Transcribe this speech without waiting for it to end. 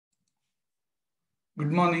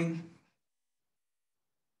Good morning.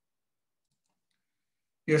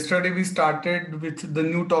 Yesterday we started with the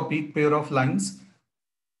new topic pair of lines.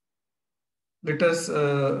 Let us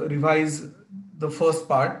revise the first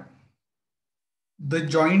part. The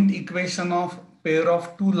joint equation of pair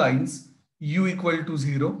of two lines u equal to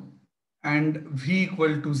 0 and v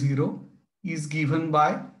equal to 0 is given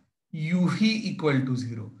by uv equal to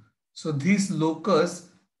 0. So this locus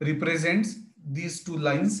represents these two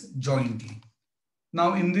lines jointly.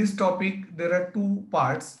 Now in this topic, there are two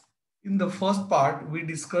parts. In the first part, we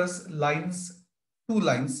discuss lines,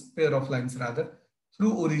 pair of lines rather,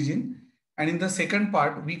 through origin. And in the second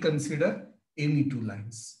part, we consider any two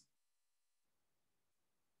lines.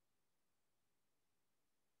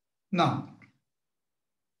 Now,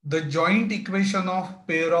 the joint equation of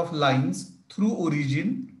pair of lines through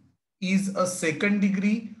origin is a second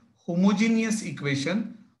degree homogeneous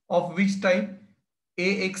equation of which type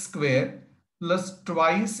ax square plus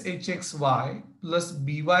twice hxy plus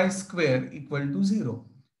by square equal to 0.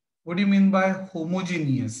 What do you mean by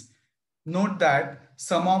homogeneous? Note that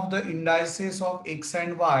sum of the indices of x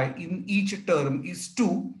and y in each term is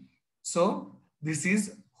 2. So this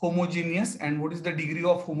is homogeneous. And what is the degree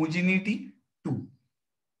of homogeneity? 2.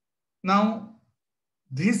 Now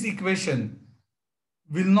this equation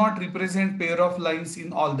will not represent pair of lines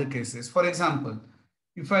in all the cases. For example,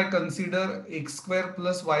 if I consider x square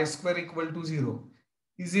plus y square equal to 0,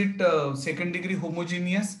 is it second degree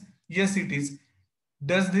homogeneous? Yes, it is.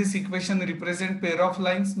 Does this equation represent pair of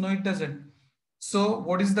lines? No, it doesn't. So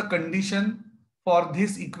what is the condition for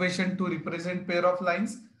this equation to represent pair of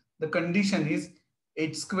lines? The condition is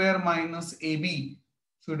h square minus ab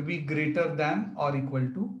should be greater than or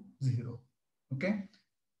equal to 0. Okay.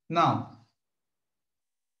 Now,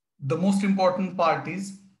 the most important part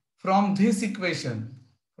is from this equation,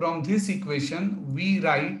 we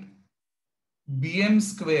write bm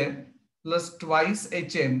square plus twice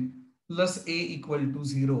hm plus a equal to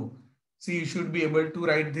 0. See, you should be able to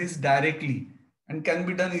write this directly and can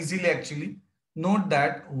be done easily actually. Note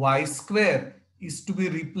that y square is to be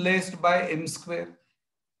replaced by m square.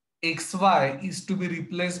 xy is to be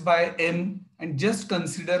replaced by m and just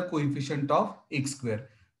consider coefficient of x square.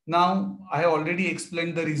 Now, I have already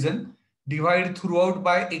explained the reason. Divide throughout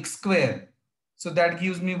by x square. So that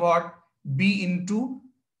gives me what? B into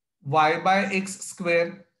y by x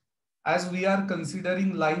square. As we are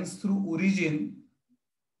considering lines through origin,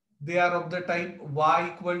 they are of the type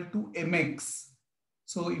y equal to mx.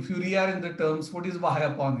 So if you rearrange the terms, what is y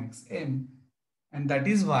upon x? M. And that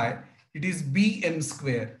is why it is bm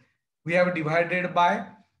square. We have divided by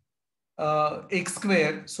x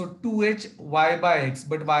square. So 2h y by x,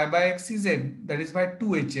 but y by x is m. That is why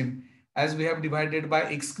 2hm. As we have divided by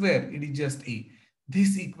x square, it is just a.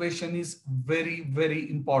 This equation is very, very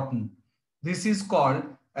important. This is called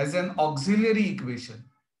as an auxiliary equation.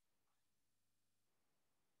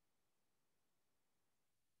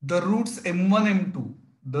 The roots m1,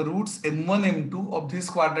 m2 of this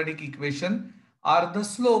quadratic equation are the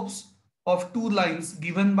slopes of two lines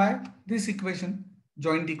given by this equation,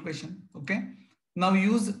 joint equation. Okay. Now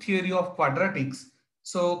use theory of quadratics.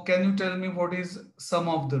 So can you tell me what is sum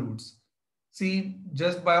of the roots? See,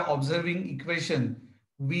 just by observing equation,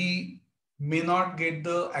 we may not get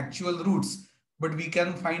the actual roots, but we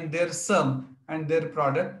can find their sum and their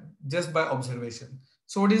product just by observation.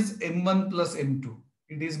 So what is m1 plus m2?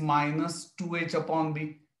 It is minus 2h upon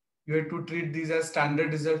b. You have to treat these as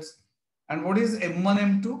standard results. And what is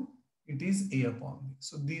m1, m2? It is a upon b.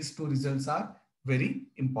 So these two results are very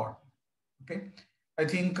important. Okay. I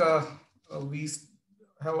think we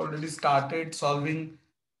have already started solving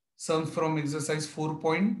sums from exercise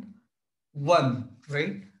 4.1,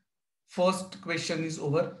 right? First question is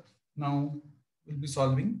over. Now we'll be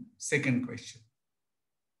solving second question.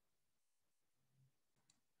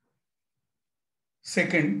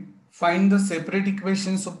 Second, find the separate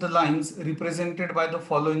equations of the lines represented by the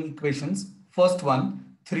following equations. First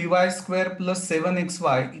one, 3y square plus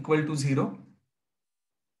 7xy equal to 0.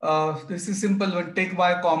 This is simple. When take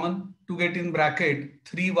y common to get in bracket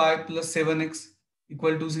 3y plus 7x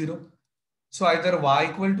equal to 0. So either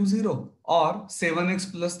y equal to 0 or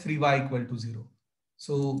 7x plus 3y equal to 0.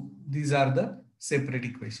 So these are the separate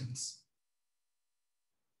equations.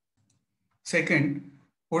 Second,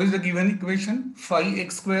 what is the given equation?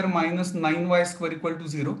 5x square minus 9y square equal to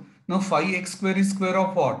 0. Now 5x square is square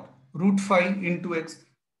of what? Root 5 into x.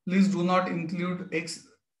 Please do not include x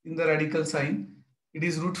in the radical sign. It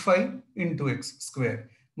is root 5 into x square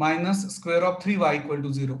minus square of 3y equal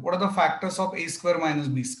to 0. What are the factors of a square minus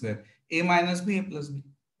b square? A minus b, a plus b,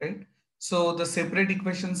 right? So the separate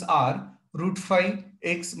equations are root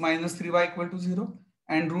 5x minus 3y equal to 0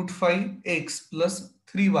 and root 5x plus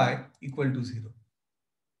 3y equal to 0.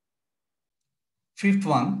 Fifth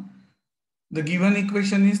one, the given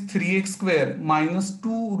equation is 3x square minus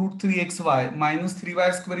 2 root 3xy minus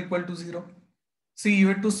 3y square equal to 0. See, you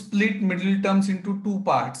have to split middle terms into two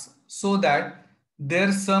parts so that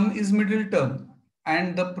their sum is middle term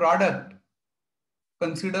and the product,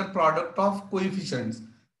 consider product of coefficients,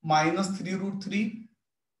 minus 3 root 3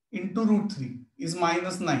 into root 3 is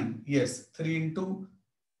minus 9. Yes, 3 into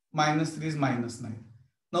minus 3 is minus 9.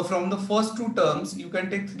 Now from the first two terms, you can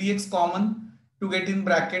take 3x common to get in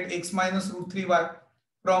bracket x minus root 3y.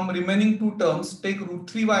 From remaining two terms, take root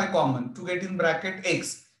 3y common to get in bracket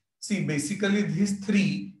x. See, basically this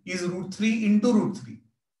 3 is root 3 into root 3.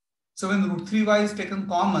 So when root 3y is taken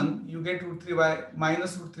common, you get root 3y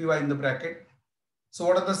minus root 3y in the bracket. So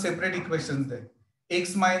what are the separate equations there?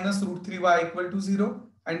 X minus root 3y equal to 0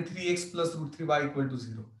 and 3x plus root 3y equal to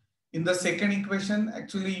 0. In the second equation,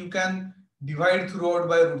 actually you can divide throughout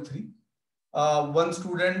by root 3. One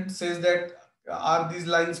student says that are these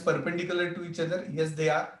lines perpendicular to each other? Yes, they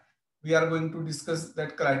are. We are going to discuss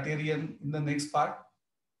that criterion in the next part.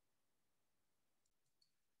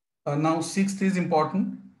 Now sixth is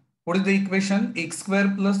important. What is the equation? X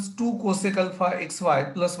square plus 2 cosec alpha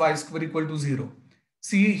xy plus y square equal to 0.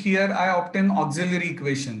 See, here I obtain auxiliary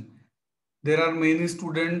equation. There are many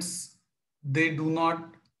students, they do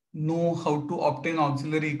not know how to obtain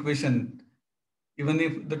auxiliary equation even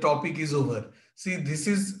if the topic is over. See, this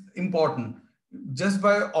is important. Just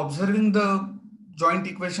by observing the joint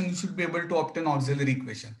equation, you should be able to obtain auxiliary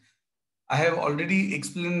equation. I have already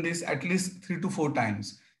explained this at least 3 to 4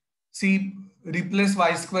 times. See, replace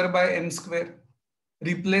y square by m square,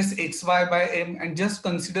 replace xy by m and just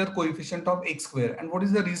consider coefficient of x square. And what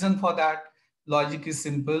is the reason for that? Logic is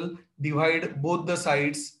simple. Divide both the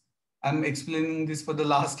sides. I'm explaining this for the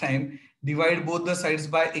last time. Divide both the sides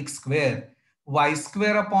by x square. Y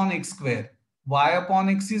square upon x square. Y upon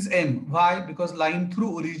x is m. Why? Because line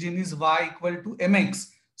through origin is y equal to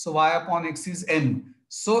mx. So y upon x is m.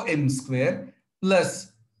 So m square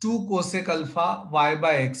plus 2 cosec alpha y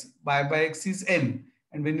by x. Y by x is m.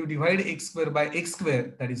 And when you divide x square by x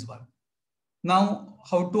square, that is 1. Now,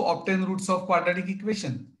 how to obtain roots of quadratic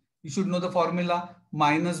equation? You should know the formula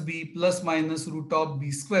minus b plus minus root of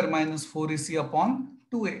b square minus 4ac upon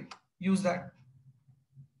 2a. Use that.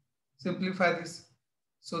 Simplify this.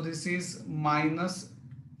 So this is minus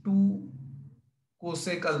 2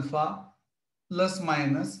 cosec alpha plus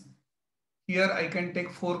minus. Here I can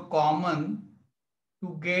take 4 common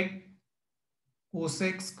to get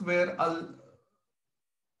cosec square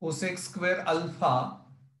alpha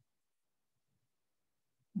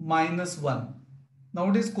minus 1. Now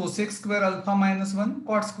it is cosec square alpha minus 1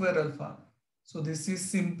 cot square alpha. So this is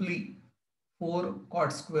simply 4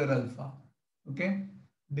 cot square alpha. Okay.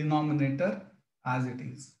 Denominator as it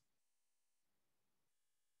is.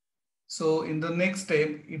 So in the next step,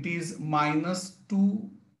 it is minus 2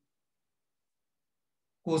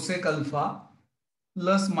 cosec alpha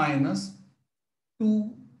plus minus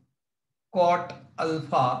 2 cot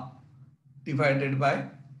alpha divided by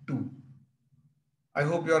 2. I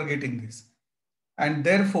hope you are getting this. And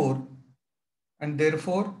therefore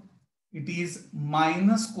it is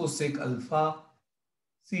minus cosec alpha.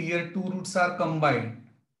 See, here two roots are combined,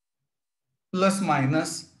 plus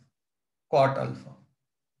minus cot alpha.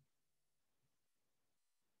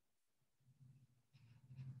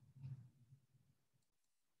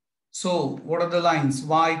 So what are the lines?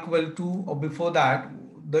 Y equal to, or before that,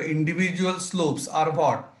 the individual slopes are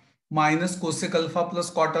what? Minus cosec alpha plus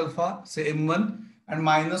cot alpha, say m1, and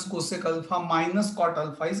minus cosec alpha minus cot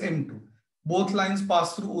alpha is m2. Both lines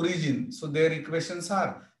pass through origin. So their equations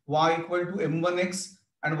are y equal to m1x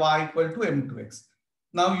and y equal to m2x.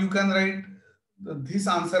 Now you can write this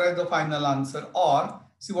answer as the final answer, or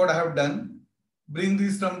see what I have done. Bring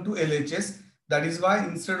this term to LHS. That is why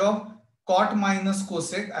instead of cot minus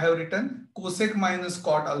cosec, I have written cosec minus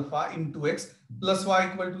cot alpha into x plus y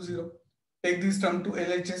equal to 0. Take this term to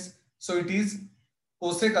LHS. So it is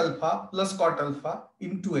cosec alpha plus cot alpha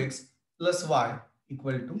into x plus y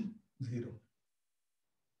equal to 0.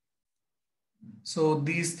 So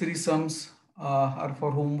these three sums are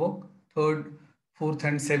for homework. 3rd, 4th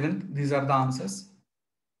and 7th. These are the answers.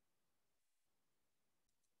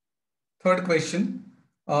 Third question.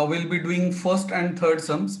 We'll be doing first and third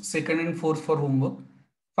sums, second and fourth for homework.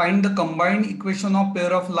 Find the combined equation of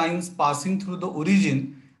pair of lines passing through the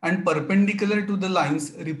origin and perpendicular to the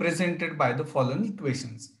lines represented by the following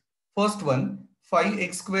equations. First one,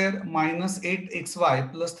 5x square minus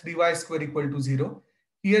 8xy plus 3y square equal to 0.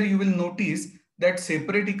 Here you will notice that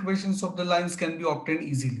separate equations of the lines can be obtained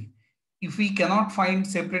easily. If we cannot find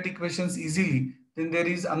separate equations easily, then there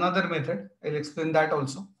is another method. I'll explain that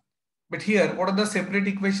also. But here, what are the separate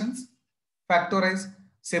equations? Factorize.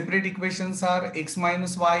 Separate equations are x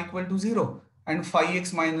minus y equal to 0 and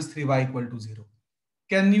 5x minus 3y equal to 0.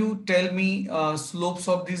 Can you tell me slopes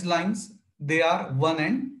of these lines? They are 1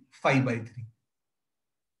 and 5 by 3.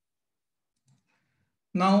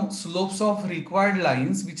 Now, slopes of required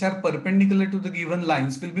lines which are perpendicular to the given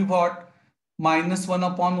lines will be what? Minus 1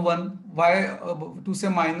 upon 1. Why to say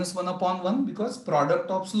minus 1 upon 1? Because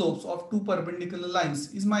product of slopes of two perpendicular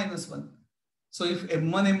lines is minus 1. So if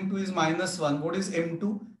m1, m2 is minus 1, what is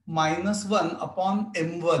m2? Minus 1 upon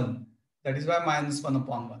m1. That is why minus 1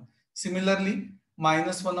 upon 1. Similarly,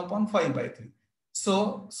 minus 1 upon 5 by 3.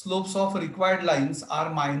 So slopes of required lines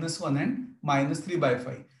are minus 1 and minus 3 by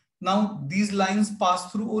 5. Now these lines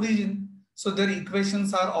pass through origin. So their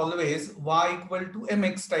equations are always y equal to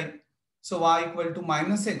mx type. So y equal to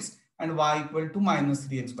minus x and y equal to minus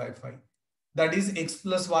 3x by 5. That is x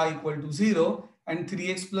plus y equal to 0 and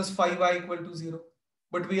 3x plus 5y equal to 0.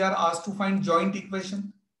 But we are asked to find joint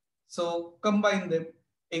equation. So combine them.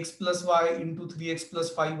 X plus y into 3x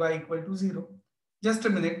plus 5y equal to 0. Just a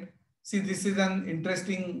minute. See, this is an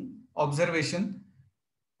interesting observation.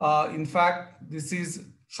 In fact, this is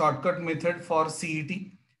shortcut method for CET.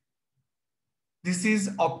 This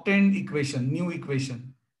is obtained equation, new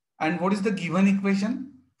equation. And what is the given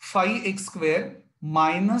equation? 5x square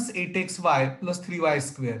minus 8xy plus 3y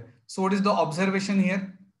square. So what is the observation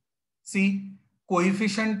here? See,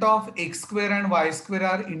 coefficient of x square and y square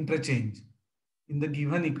are interchange. In the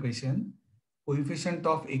given equation, coefficient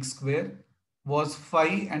of x square was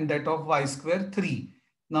 5 and that of y square 3.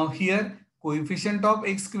 Now here, coefficient of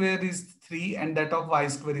x square is 3 and that of y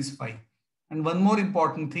square is 5. And one more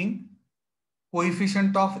important thing,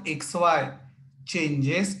 coefficient of xy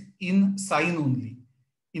changes in sign only.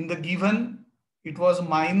 In the given, it was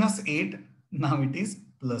minus 8, now it is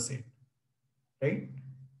plus 8. Right?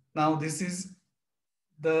 Now this is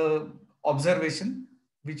the observation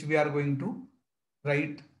which we are going to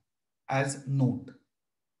write as note.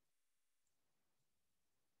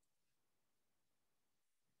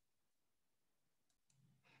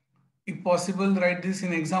 If possible, write this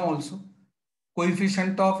in exam also.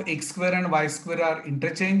 Coefficient of x square and y square are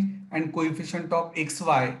interchange and coefficient of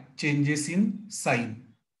xy changes in sign.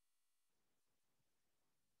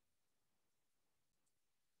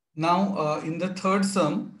 Now in the third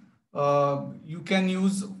sum, you can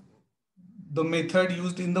use the method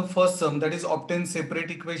used in the first sum, that is obtain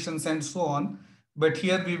separate equations and so on. But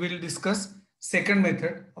here we will discuss second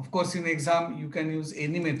method. Of course, in exam, you can use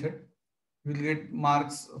any method. You will get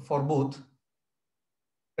marks for both.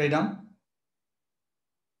 Write down.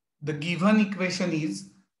 The given equation is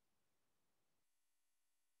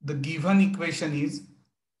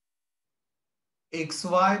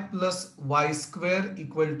xy plus y square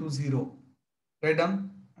equal to 0. Write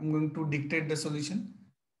down. I'm going to dictate the solution.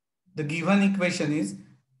 The given equation is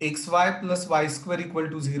xy plus y square equal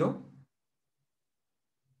to 0.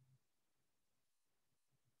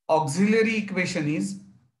 Auxiliary equation is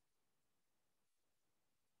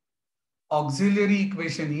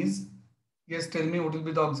yes, tell me what will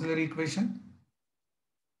be the auxiliary equation?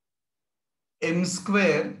 M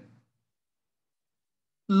square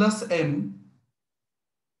plus m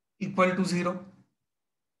equal to 0.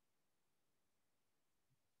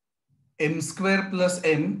 M square plus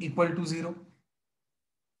m equal to 0.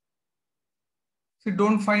 So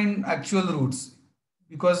don't find actual roots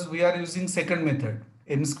because we are using second method.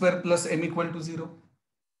 M square plus m equal to 0.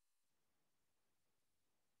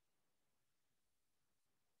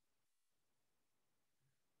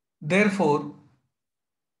 Therefore,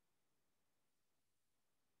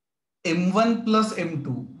 m1 plus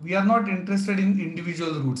m2, we are not interested in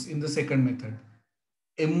individual roots in the second method.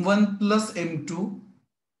 m1 plus m2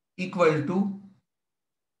 equal to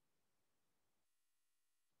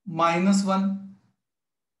minus 1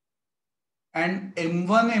 and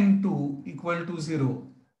m1 m2 equal to 0.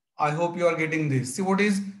 I hope you are getting this. See, what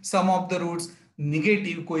is sum of the roots?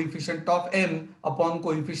 Negative coefficient of m upon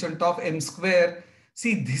coefficient of m square.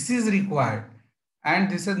 See, this is required. And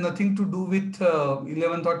this has nothing to do with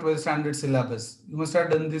 11th or 12th standard syllabus. You must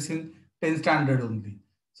have done this in 10th standard only.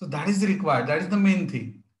 So that is required. That is the main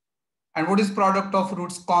thing. And what is product of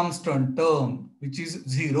roots? Constant term, which is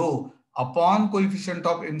 0 upon coefficient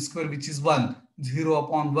of m square, which is 1. 0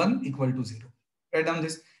 upon 1 equal to 0. Write down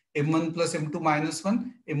this m1 plus m2 minus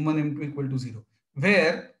 1, m1 m2 equal to 0.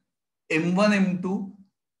 Where m1 m2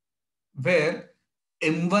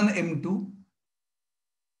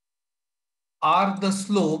 are the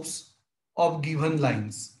slopes of given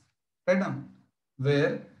lines. Right now,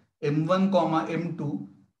 where m1 comma m2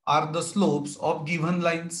 are the slopes of given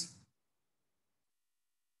lines.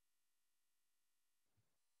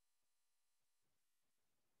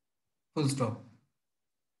 Full stop.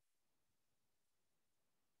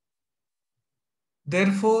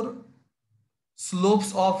 Therefore,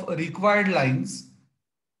 slopes of required lines,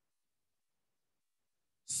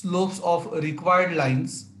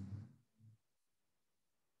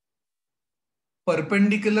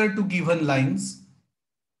 perpendicular to given lines.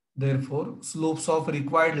 Therefore, slopes of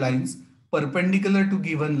required lines perpendicular to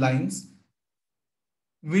given lines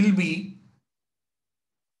will be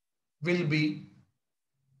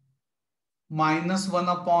minus 1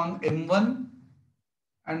 upon m1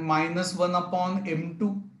 and minus 1 upon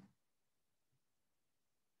m2,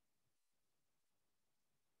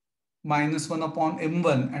 minus 1 upon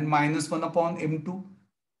m1 and minus 1 upon m2.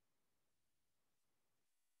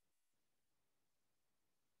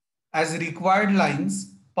 As required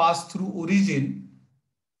lines pass through origin,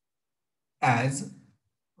 as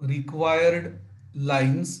required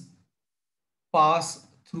lines pass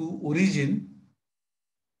through origin,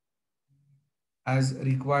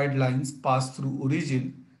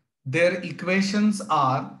 their equations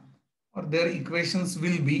are, or their equations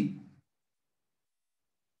will be,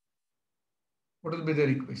 what will be their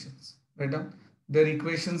equations? Write down. Their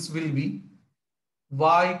equations will be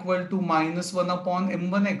y equal to minus 1 upon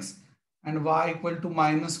m1x and y equal to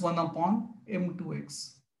minus 1 upon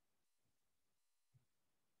m2x.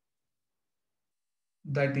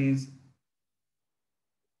 That is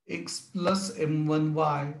x plus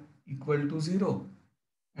m1y equal to 0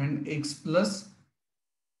 and x plus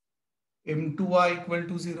m2y equal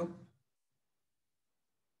to 0.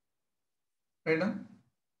 Right now?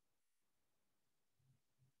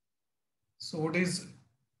 So what is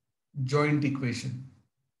joint equation?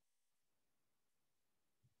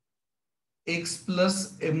 X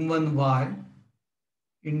plus m1y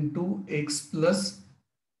into x plus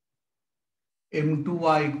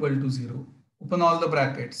m2y equal to 0. Open all the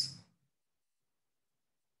brackets.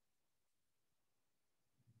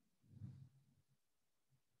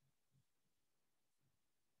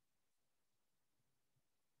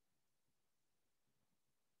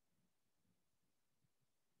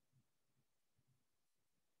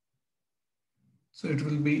 So it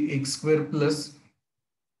will be x square plus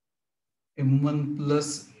m1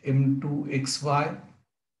 plus m2 xy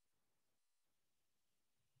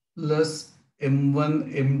plus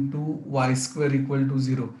m1 m2 y square equal to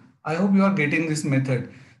 0. I hope you are getting this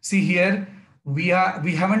method. See here, we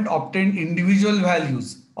haven't obtained individual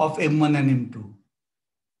values of m1 and m2,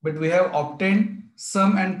 but we have obtained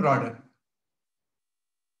sum and product.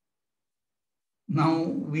 Now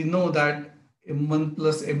we know that m1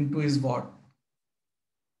 plus m2 is what?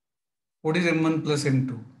 What is m1 plus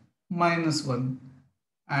m2? Minus 1.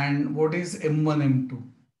 And what is m1 m2?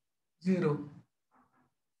 0.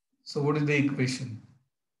 So what is the equation?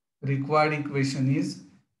 Required equation is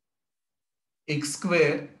x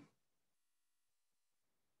square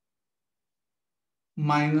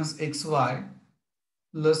minus xy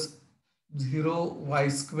plus 0 y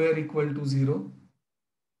square equal to 0.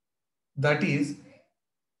 That is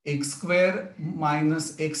x square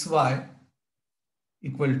minus xy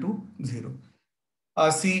equal to 0.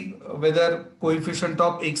 See whether coefficient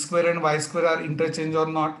of x square and y square are interchange or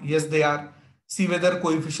not. Yes, they are. See whether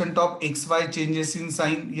coefficient of xy changes in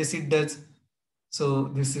sign. Yes, it does. So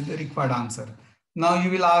this is the required answer. Now you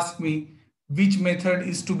will ask me which method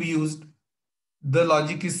is to be used. The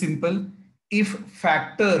logic is simple. If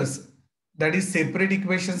factors, that is separate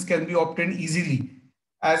equations, can be obtained easily,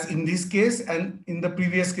 as in this case and in the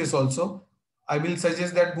previous case also, I will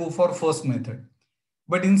suggest that go for first method.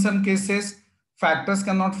 But in some cases, factors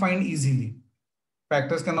cannot find easily.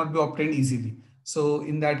 Factors cannot be obtained easily. So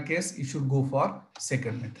in that case, you should go for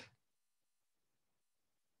second method.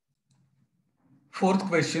 Fourth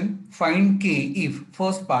question, find k if,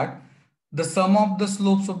 first part, the sum of the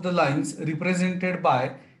slopes of the lines represented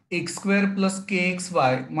by x square plus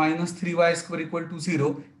kxy minus 3y square equal to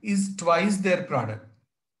 0 is twice their product.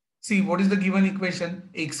 See, what is the given equation?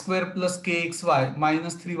 X square plus kxy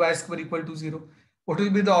minus 3y square equal to 0. What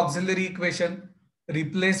will be the auxiliary equation?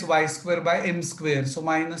 Replace y square by m square, so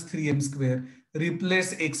minus 3m square.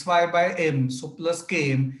 Replace xy by m, so plus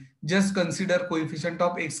km. Just consider coefficient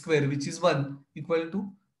of x square, which is 1, equal to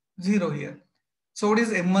 0 here. So what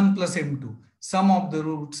is m1 plus m2? Sum of the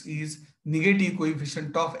roots is negative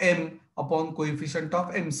coefficient of m upon coefficient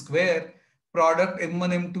of m square. Product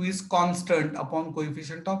m1 m2 is constant upon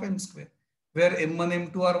coefficient of m square, where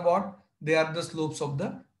m1 m2 are what? They are the slopes of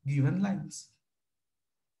the given lines.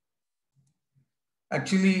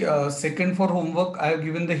 Actually, second for homework, I have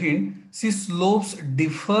given the hint. See, slopes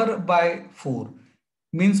differ by 4.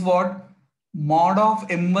 Means what? Mod of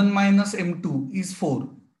m1 minus m2 is 4.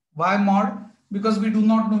 Why mod? Because we do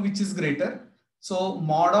not know which is greater. So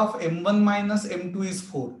mod of m1 minus m2 is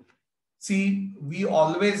 4. See, we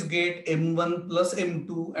always get m1 plus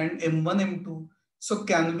m2 and m1 m2. So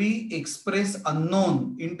can we express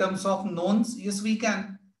unknown in terms of knowns? Yes, we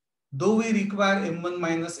can. Though we require m1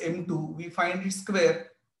 minus m2, we find it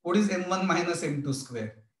square. What is m1 minus m2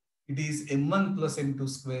 square? It is m1 plus m2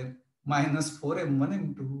 square minus 4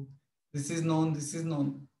 m1 m2. This is known, this is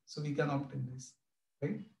known. So we can obtain this,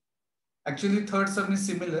 right? Actually, third sum is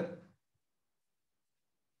similar.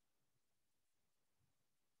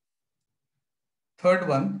 Third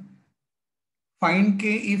one, find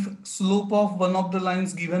k if slope of one of the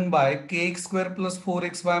lines given by kx square plus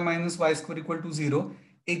 4xy minus y square equal to 0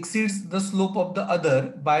 exceeds the slope of the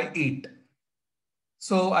other by 8.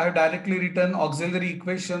 So I have directly written auxiliary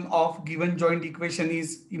equation of given joint equation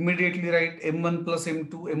is immediately write m1 plus m2,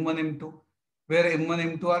 m1, m2, where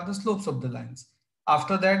m1, m2 are the slopes of the lines.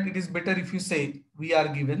 After that, it is better if you say we are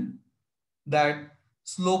given that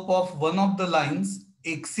slope of one of the lines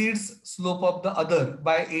exceeds slope of the other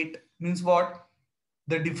by 8. Means what?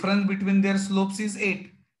 The difference between their slopes is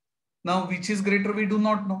 8. Now, which is greater, we do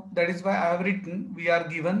not know. That is why I have written we are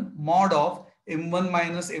given mod of m1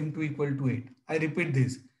 minus m2 equal to 8. I repeat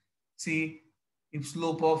this. See, if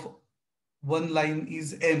slope of one line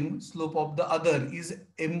is m, slope of the other is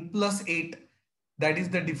m plus 8. That is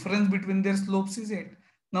the difference between their slopes is 8.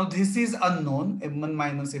 Now, this is unknown m1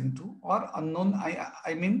 minus m2 or unknown.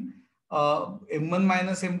 I mean m1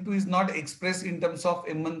 minus m2 is not expressed in terms of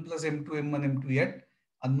m1 plus m2, m1, m2 yet.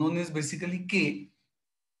 Unknown is basically k.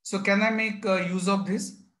 So can I make use of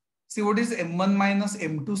this? See, what is m1 minus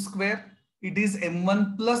m2 square? It is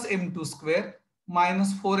m1 plus m2 square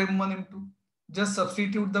minus 4m1 m2. Just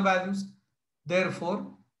substitute the values. Therefore,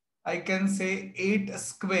 I can say 8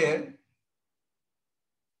 square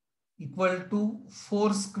equal to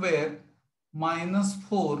 4 square minus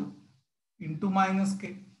 4 into minus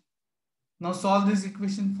k. Now solve this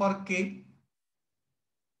equation for k.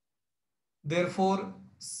 Therefore,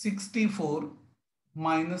 64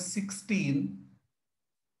 minus 16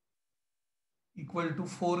 equal to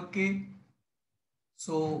 4k.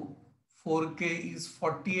 So 4k is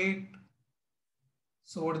 48.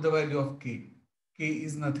 So what is the value of k? K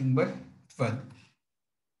is nothing but 12.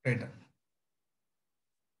 Right.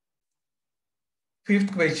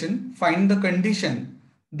 Fifth question, find the condition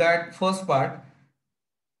that first part,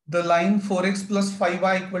 the line 4x plus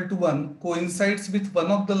 5y equal to 1 coincides with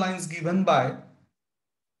one of the lines given by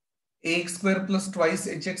ax square plus twice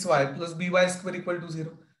hxy plus by square equal to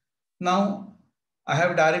 0. Now, I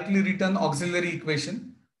have directly written auxiliary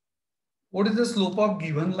equation. What is the slope of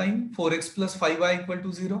given line 4x plus 5y equal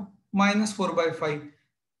to 0? Minus 4 by 5.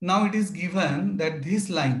 Now it is given that this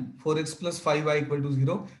line 4x plus 5y equal to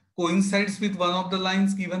 0 coincides with one of the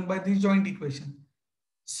lines given by this joint equation.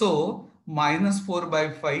 So minus 4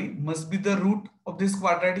 by 5 must be the root of this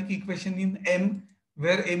quadratic equation in m,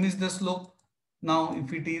 where m is the slope. Now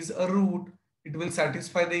if it is a root, it will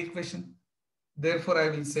satisfy the equation. Therefore I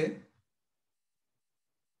will say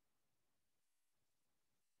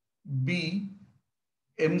b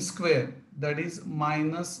m square, that is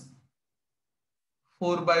minus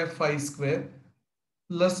 4 by 5 square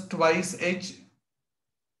plus twice h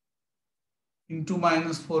into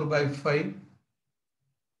minus 4 by 5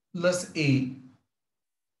 plus a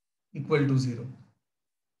equal to 0.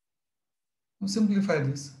 Now simplify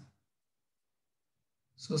this.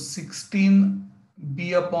 So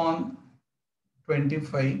 16b upon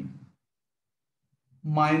 25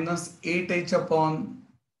 minus 8h upon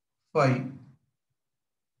 5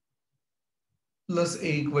 plus a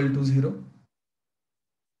equal to 0.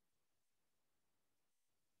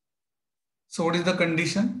 So what is the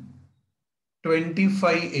condition?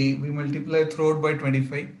 25a, we multiply throughout by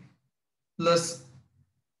 25 plus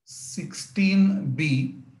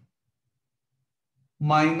 16b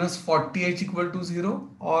minus 40h equal to 0,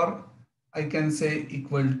 or I can say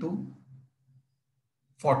equal to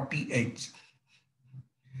 40h.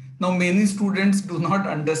 Now many students do not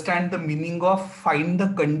understand the meaning of find the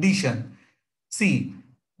condition. See,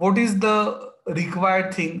 what is the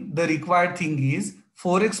required thing? The required thing is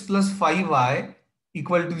 4x plus 5y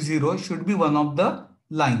equal to 0 should be one of the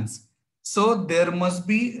lines. So there must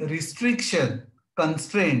be restriction,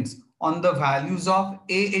 constraints on the values of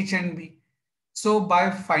a, h and b. So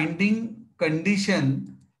by finding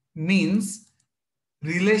condition means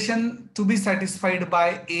relation to be satisfied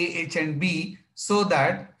by a, h and b, so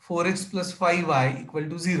that 4x plus 5y equal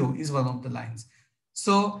to 0 is one of the lines.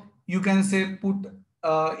 So you can say put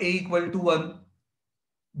a equal to 1,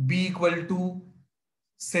 b equal to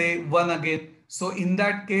say 1 again. So in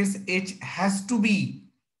that case, h has to be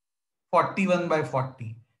 41 by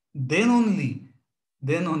 40. Then only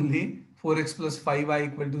 4x plus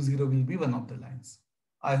 5y equal to 0 will be one of the lines.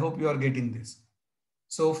 I hope you are getting this.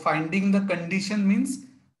 So finding the condition means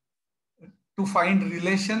to find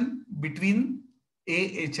relation between a,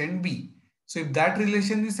 h and b. So if that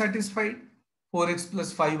relation is satisfied, 4x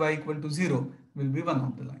plus 5y equal to 0 will be one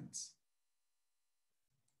of the lines.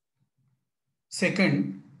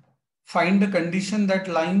 Second, find the condition that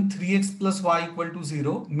line 3x plus y equal to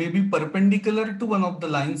 0 may be perpendicular to one of the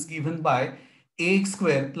lines given by ax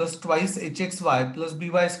square plus twice hxy plus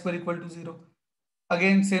by square equal to 0.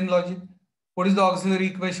 Again, same logic. What is the auxiliary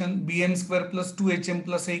equation? Bm square plus 2hm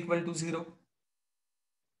plus a equal to 0.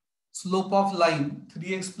 Slope of line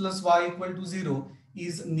 3x plus y equal to 0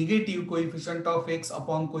 is negative coefficient of x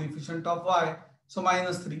upon coefficient of y. So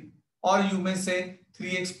minus 3. Or you may say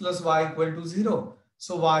 3x plus y equal to 0.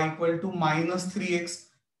 So y equal to minus 3x.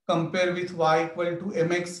 Compare with y equal to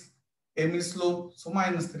mx. M is slope. So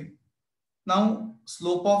minus 3. Now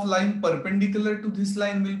slope of line perpendicular to this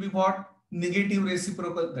line will be what? Negative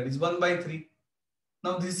reciprocal. That is 1 by 3.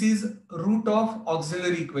 Now this is root of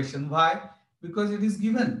auxiliary equation. Why? Because it is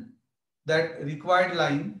given that required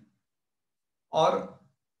line or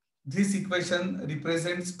this equation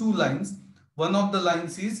represents two lines. One of the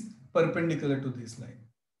lines is perpendicular to this line.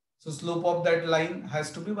 So slope of that line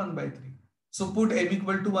has to be 1 by 3. So put m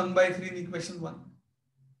equal to 1 by 3 in equation 1.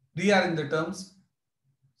 Rearrange the terms.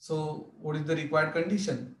 So what is the required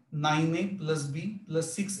condition? 9a plus b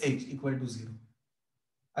plus 6h equal to 0.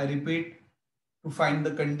 I repeat, to find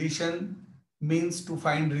the condition means to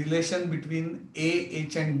find relation between a,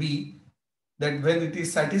 h and b, that when it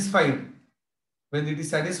is satisfied,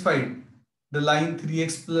 the line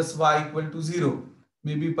 3x plus y equal to 0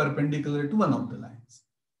 may be perpendicular to one of the lines.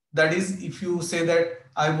 That is, if you say that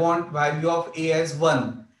I want value of a as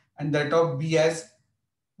 1 and that of b as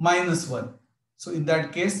minus 1. So in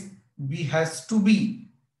that case, b has to be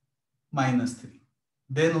minus 3.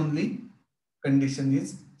 Then only condition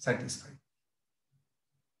is satisfied.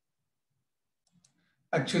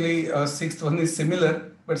 Actually, sixth one is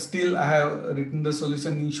similar, but still I have written the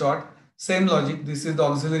solution in short. Same logic. This is the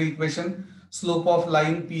auxiliary equation. Slope of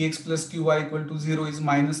line px plus qy equal to 0 is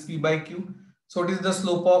minus p by q. So what is the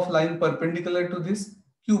slope of line perpendicular to this?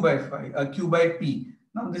 Q by q by p.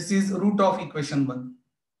 Now this is root of equation 1.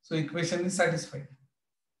 So equation is satisfied.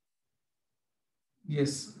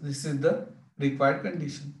 Yes, this is the required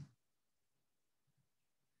condition.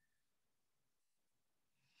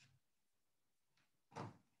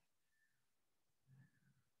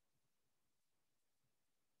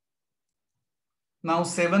 Now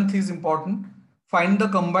seventh is important. Find the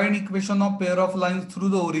combined equation of pair of lines through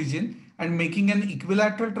the origin and making an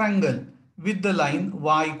equilateral triangle with the line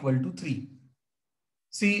y equal to 3.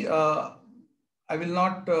 See, I will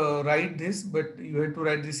not write this, but you have to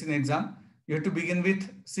write this in exam. You have to begin with,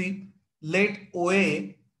 see, let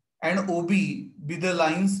OA and OB be the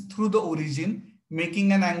lines through the origin,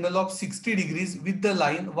 making an angle of 60 degrees with the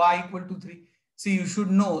line y equal to 3. See, you should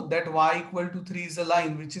know that y equal to 3 is a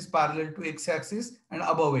line which is parallel to x-axis and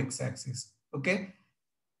above x-axis. Okay.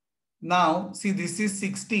 Now, see, this is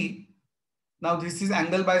 60. Now, this is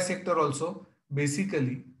angle bisector also.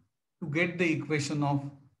 Basically, to get the equation of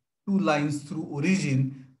two lines through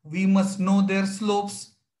origin, we must know their slopes.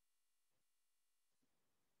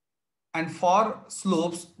 And for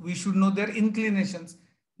slopes, we should know their inclinations.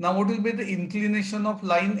 Now, what will be the inclination of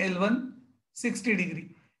line L1? 60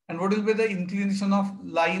 degree. And what will be the inclination of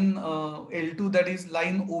line L2, that is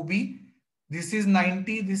line OB? This is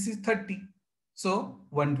 90, this is 30. So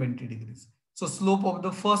 120 degrees. So slope of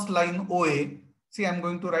the first line OA, see, I'm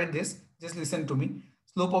going to write this, just listen to me.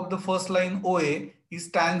 Slope of the first line OA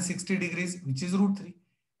is tan 60 degrees, which is root 3.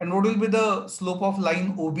 And what will be the slope of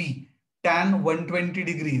line OB? Tan 120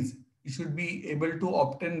 degrees. You should be able to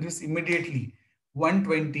obtain this immediately.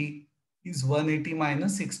 120 is 180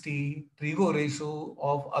 minus 60, trigo ratio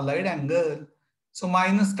of allied angle. So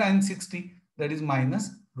minus tan 60, that is minus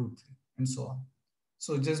root 3, and so on.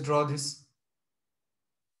 So just draw this.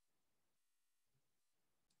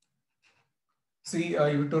 See, you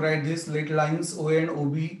have to write this. Let lines OA and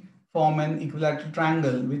OB form an equilateral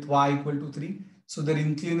triangle with y equal to 3. So their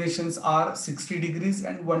inclinations are 60 degrees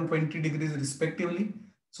and 120 degrees respectively.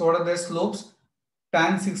 So what are their slopes?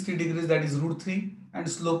 Tan 60 degrees, that is root 3, and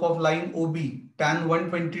slope of line OB tan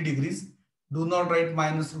 120 degrees. Do not write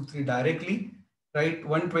minus root 3 directly. Write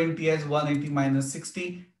 120 as 180 minus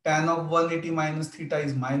 60. Tan of 180 minus theta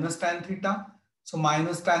is minus tan theta. So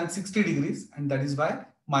minus tan 60 degrees, and that is why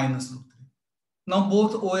minus root 3. Now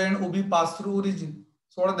both OA and OB pass through origin.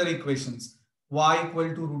 So what are their equations? Y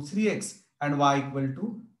equal to root 3x and y equal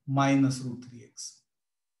to minus root 3x.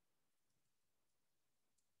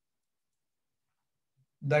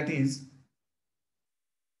 That is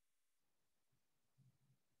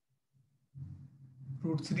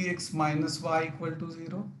root 3x minus y equal to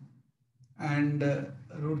 0 and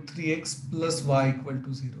root 3x plus y equal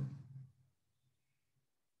to 0.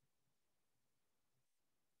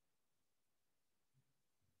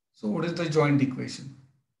 So what is the joint equation?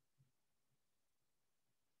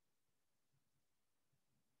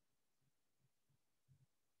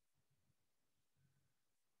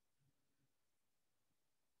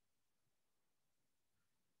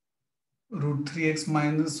 Root 3x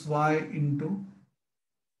minus y into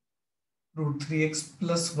root 3x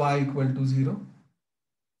plus y equal to 0.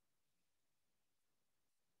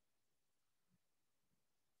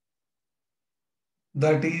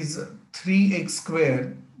 That is 3x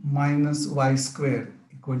square minus y square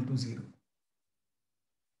equal to 0.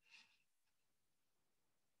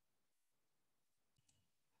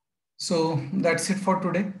 So that's it for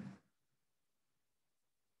today.